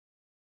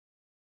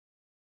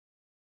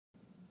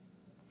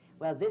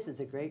Well, this is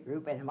a great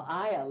group, and am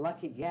I a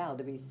lucky gal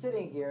to be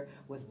sitting here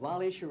with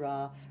Wally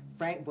Schirra,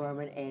 Frank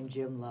Borman, and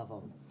Jim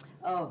Lovell.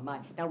 Oh,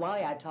 my. Now,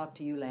 Wally, I talked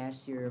to you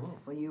last year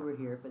when you were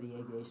here for the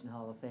Aviation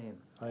Hall of Fame.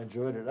 I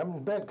enjoyed it. I'm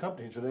in bad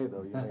company today,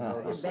 though. You may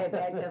notice. Bad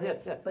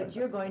company. But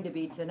you're going to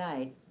be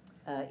tonight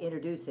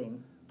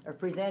introducing, or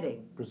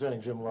presenting.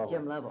 Presenting Jim Lovell.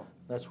 Jim Lovell.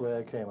 That's the way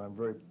I came. I'm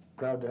very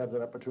proud to have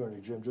that opportunity,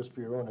 Jim, just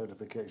for your own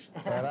edification.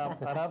 And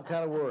I'm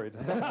kind of worried.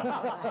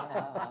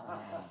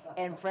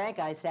 And Frank,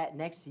 I sat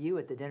next to you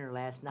at the dinner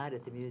last night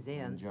at the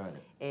museum. Enjoyed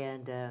it.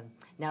 And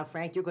now,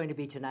 Frank, you're going to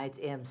be tonight's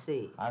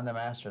MC. I'm the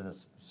master of the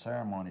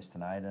ceremonies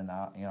tonight, and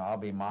I'll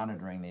be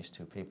monitoring these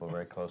two people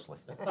very closely.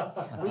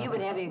 Well, you've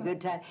been having a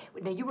good time.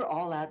 Now, you were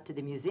all out to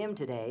the museum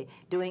today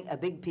doing a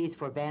big piece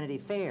for Vanity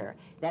Fair.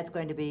 That's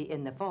going to be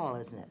in the fall,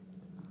 isn't it?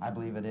 I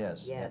believe it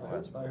is. Yes.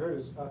 I heard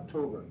it's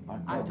October.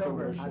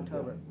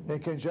 October. In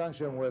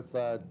conjunction with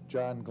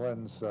John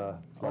Glenn's flight,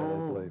 I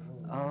believe.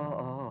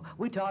 Oh.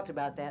 We talked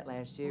about that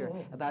last year,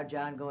 about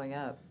John going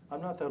up. I'm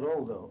not that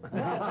old, though.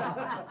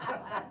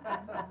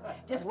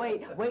 Just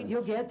wait,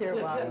 you'll get there,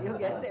 Wally, you'll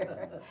get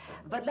there.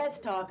 But let's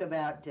talk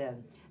about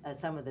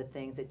some of the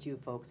things that you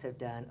folks have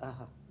done.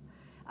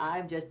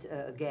 I'm just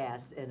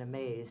aghast and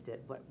amazed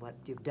at what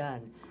you've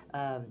done.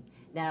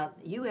 Now,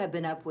 you have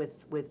been up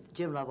with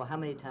Jim Lovell how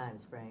many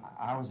times, Frank?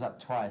 I was up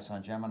twice,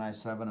 on Gemini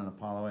 7 and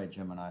Apollo 8.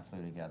 Jim and I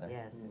flew together.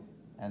 Yes.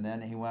 And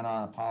then he went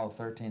on Apollo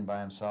 13 by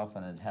himself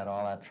and had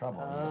all that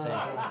trouble. You see,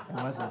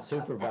 he wasn't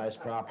supervised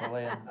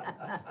properly, and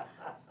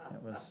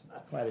it was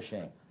quite a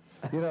shame.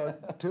 You know,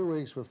 2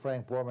 weeks with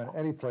Frank Borman,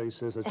 any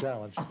place is a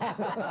challenge.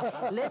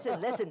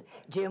 Listen,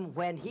 Jim,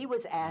 when he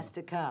was asked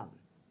to come,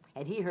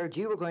 and he heard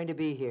you were going to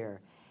be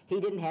here, he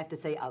didn't have to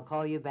say, I'll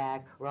call you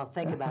back, or I'll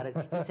think about it.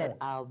 He said,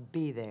 I'll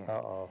be there.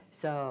 Uh-oh.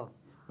 So.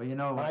 Well, you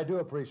know, I do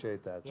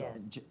appreciate that. Yeah.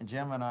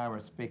 Jim and I were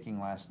speaking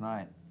last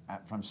night.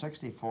 From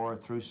 64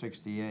 through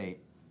 68,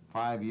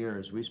 5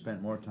 years, we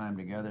spent more time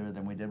together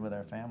than we did with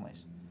our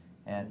families.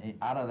 And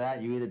out of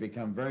that, you either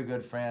become very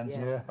good friends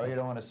or you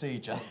don't want to see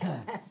each other.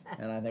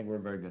 And I think we're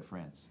very good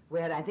friends.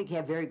 Well, I think you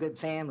have very good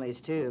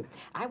families, too.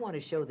 I want to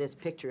show this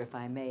picture, if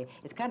I may.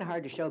 It's kind of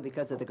hard to show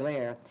because of the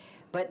glare.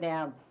 But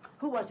now,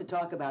 who wants to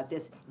talk about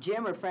this?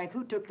 Jim or Frank?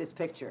 Who took this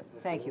picture?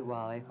 Thank you,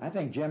 Wally. I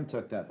think Jim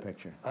took that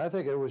picture. I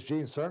think it was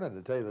Gene Cernan,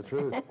 to tell you the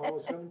truth.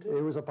 Apollo 17?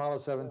 It was Apollo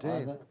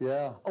 17,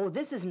 yeah. Oh,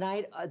 this is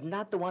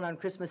not the one on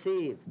Christmas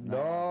Eve.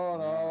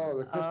 No,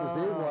 the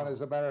Christmas Eve one, as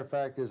a matter of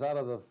fact, is out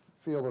of the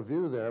field of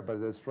view there, but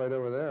it's right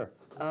over there.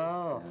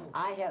 Oh,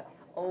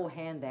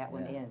 hand that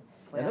one in.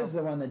 Well, this is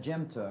the one that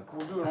Jim took.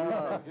 We'll do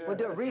a We'll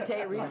do a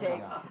retake.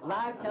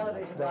 Live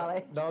television,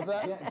 Wally. No,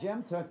 that...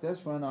 Jim took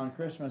this one on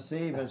Christmas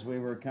Eve as we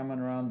were coming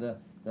around the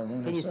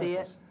lunar Can you surface. see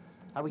it?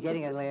 Are we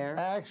getting a glare?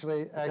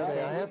 Actually, I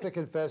have to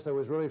confess that it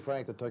was really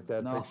Frank that took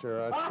that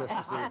picture on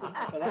Christmas Eve.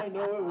 But I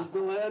know it was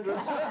Bill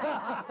Anderson.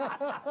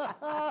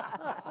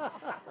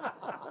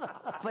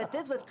 But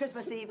this was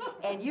Christmas Eve,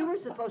 and you were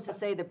supposed to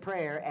say the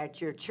prayer at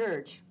your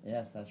church.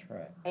 Yes, that's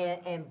right.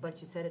 But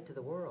you said it to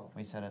the world.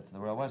 We said it to the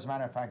world. Well, as a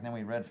matter of fact, then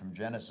we read from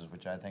Genesis,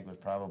 which I think was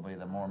probably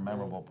the more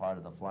memorable part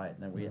of the flight.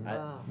 And then we,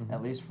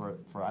 at least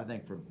I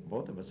think for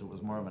both of us, it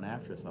was more of an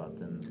afterthought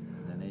than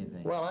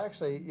anything. Well,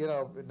 actually, you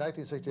know,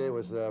 1968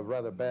 was a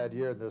rather bad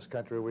year in this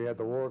country. We had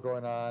the war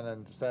going on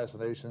and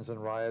assassinations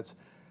and riots.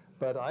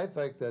 But I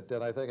think that,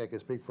 and I think I can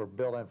speak for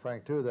Bill and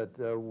Frank too, that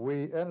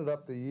we ended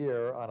up the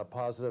year on a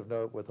positive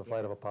note with the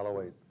flight of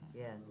Apollo 8.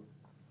 Yes.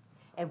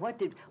 And what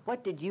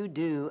did you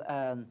do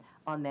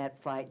on that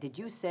flight? Did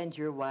you send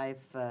your wife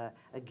a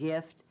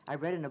gift? I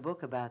read in a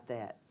book about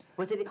that.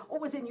 Was it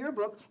in your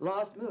book,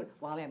 Lost Moon?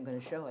 Wally, I'm going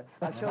to show it.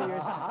 I'll show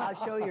yours.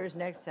 I'll show yours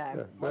next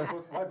time.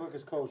 Yeah. My book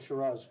is called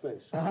Schirra's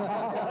Space.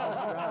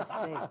 Schirra's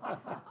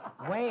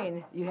Space.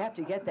 Wayne, you have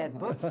to get that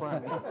book for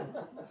me.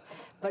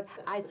 But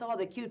I saw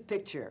the cute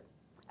picture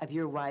of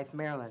your wife,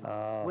 Marilyn,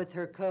 with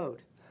her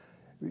coat.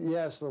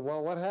 Yes,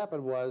 well, what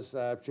happened was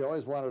she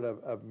always wanted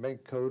a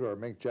mink coat or a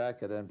mink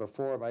jacket, and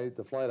before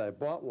the flight I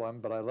bought one,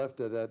 but I left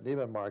it at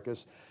Neiman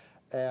Marcus.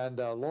 And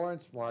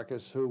Lawrence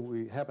Marcus, who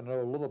we happen to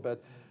know a little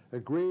bit,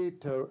 agreed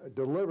to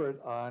deliver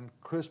it on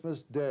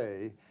Christmas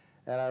Day.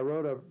 And I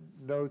wrote a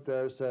note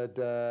there that said,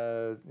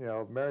 you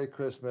know, Merry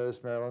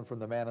Christmas, Marilyn, from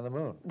the Man in the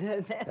Moon.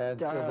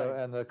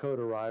 and the coat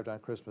arrived on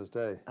Christmas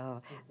Day.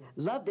 Oh,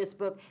 love this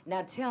book.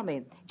 Now tell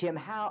me, Jim,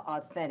 how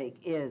authentic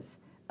is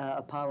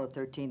Apollo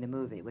 13, the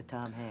movie with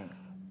Tom Hanks?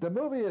 The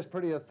movie is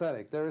pretty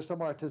authentic. There is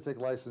some artistic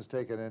license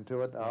taken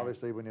into it,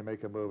 obviously, when you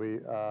make a movie.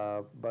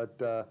 But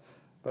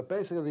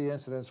basically the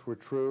incidents were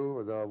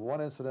true. The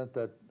one incident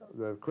that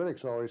the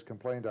critics always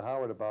complained to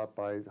Howard about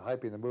by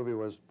hyping the movie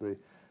was the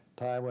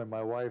time when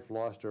my wife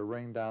lost her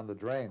ring down the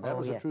drain. That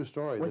was a true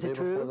story. Was the day it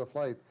true? Before the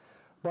flight.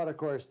 But of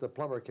course the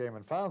plumber came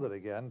and found it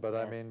again. But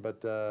I mean,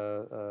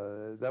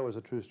 that was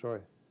a true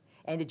story.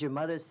 And did your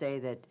mother say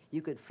that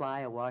you could fly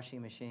a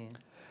washing machine?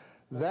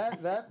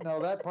 That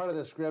part of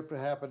the script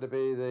happened to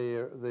be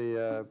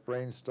the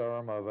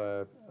brainstorm of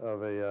a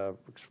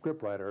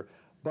scriptwriter.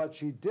 But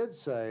she did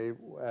say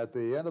at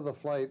the end of the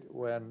flight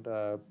when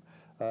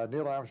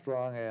Neil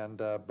Armstrong and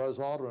Buzz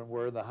Aldrin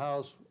were in the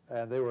house,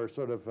 and they were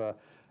sort of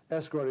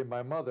escorting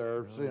my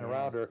mother, sitting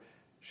around her.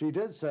 She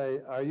did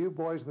say, "Are you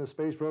boys in the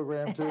space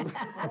program too?"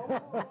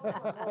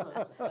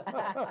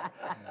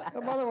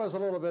 The mother was a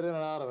little bit in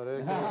and out of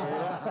it.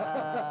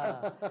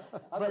 I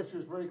thought she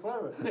was very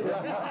clever.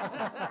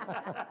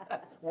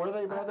 Were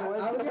they, by the way?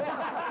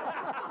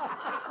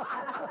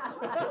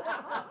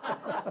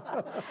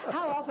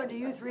 How often do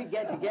you three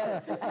get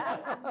together?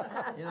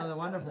 You know, the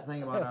wonderful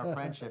thing about our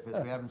friendship is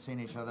we haven't seen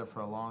each other for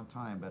a long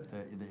time, but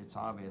it's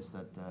obvious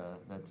that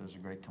that there's a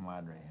great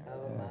camaraderie here.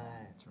 Oh, my.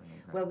 It's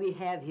really great. Well, we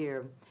have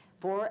here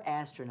 4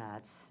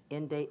 astronauts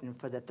in Dayton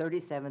for the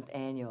 37th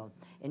annual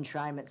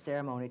enshrinement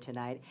ceremony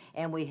tonight,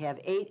 and we have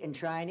 8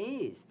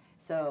 enshrinees.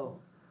 So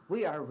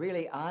we are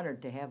really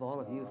honored to have all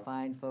of you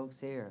fine folks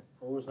here.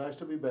 Always nice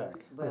to be back.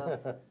 Well,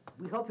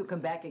 we hope you'll come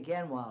back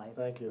again, Wally.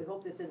 Thank you. We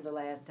hope this isn't the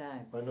last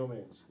time. By no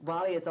means.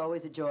 Wally is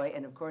always a joy,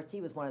 and of course,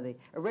 he was one of the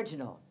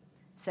original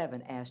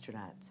 7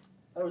 astronauts.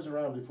 I was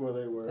around before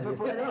they were.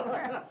 Before they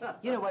were.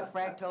 You know what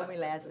Frank told me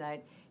last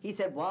night? He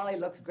said, Wally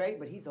looks great,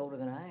 but he's older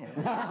than I am.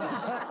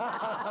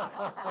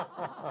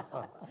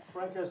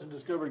 Frank hasn't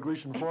discovered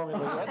Grecian formula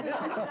yet.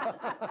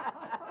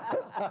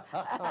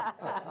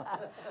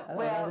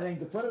 Well, Anything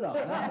to put it on.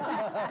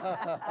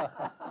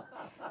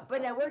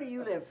 but now, where do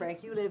you live,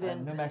 Frank? You live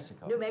in New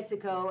Mexico. New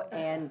Mexico,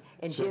 and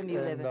Jim,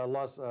 you live in... I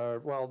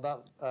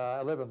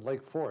live in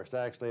Lake Forest,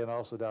 actually, and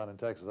also down in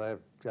Texas. I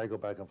go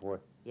back and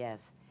forth.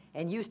 Yes.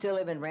 And you still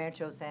live in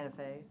Rancho Santa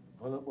Fe?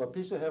 Well, a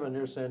piece of heaven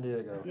near San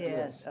Diego.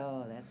 Yes.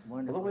 Oh, that's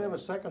wonderful. Although we have a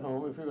second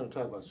home, if you're going to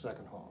talk about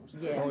second homes.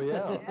 Yeah. Oh,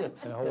 yeah, in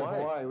In Hawaii.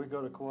 Hawaii, we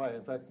go to Kauai.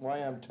 In fact,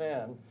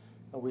 YM10,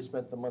 we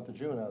spent the month of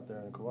June out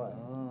there in Kauai.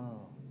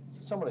 Oh.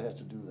 Somebody has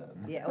to do that.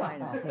 Yeah, oh, I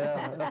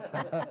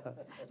know.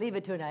 Leave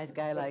it to a nice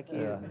guy like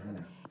you. Yeah.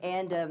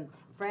 And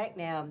Frank,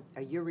 now,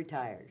 you're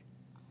retired.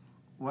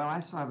 Well,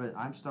 I'm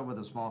still with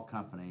a small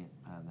company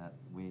that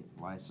we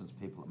license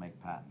people that make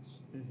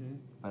patents. Mm-hmm.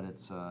 But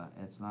it's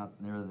not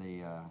near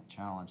the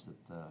challenge that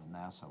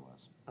NASA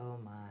was. Oh,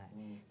 my.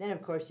 Then,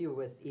 of course, you were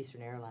with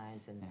Eastern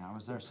Airlines. And Yeah, I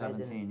was there president.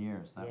 17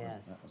 years. That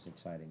Yes. was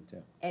exciting,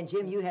 too. And,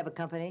 Jim, you have a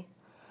company?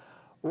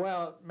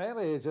 Well,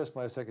 mainly it's just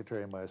my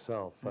secretary and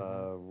myself.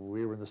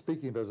 We were in the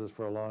speaking business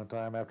for a long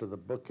time after the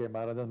book came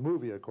out, and then the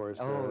movie, of course,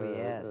 Oh,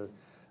 yes.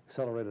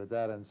 accelerated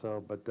that. And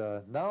so, but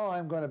now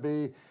I'm going to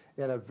be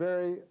in a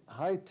very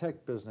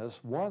high-tech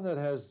business, one that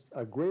has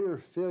a greater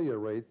failure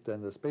rate than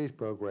the space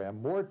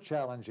program, more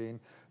challenging,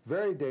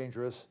 very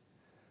dangerous.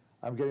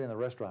 I'm getting in the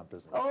restaurant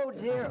business. Oh,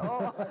 dear.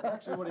 Oh.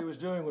 Actually, what he was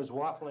doing was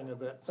waffling a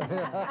bit.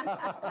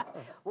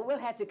 Well, we'll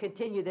have to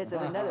continue this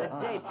at another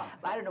date.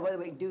 I don't know whether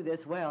we can do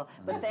this well.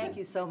 But thank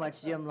you so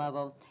much, Jim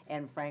Lovell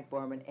and Frank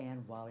Borman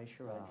and Wally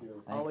Schirra. Thank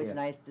you. Always you.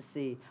 nice to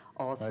see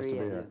all Nice three to of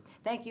be you. here.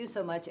 Thank you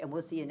so much, and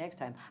we'll see you next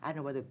time. I don't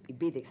know whether it'll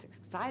be this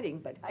exciting,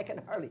 but I can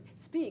hardly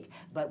speak.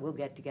 But we'll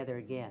get together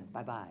again.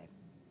 Bye-bye.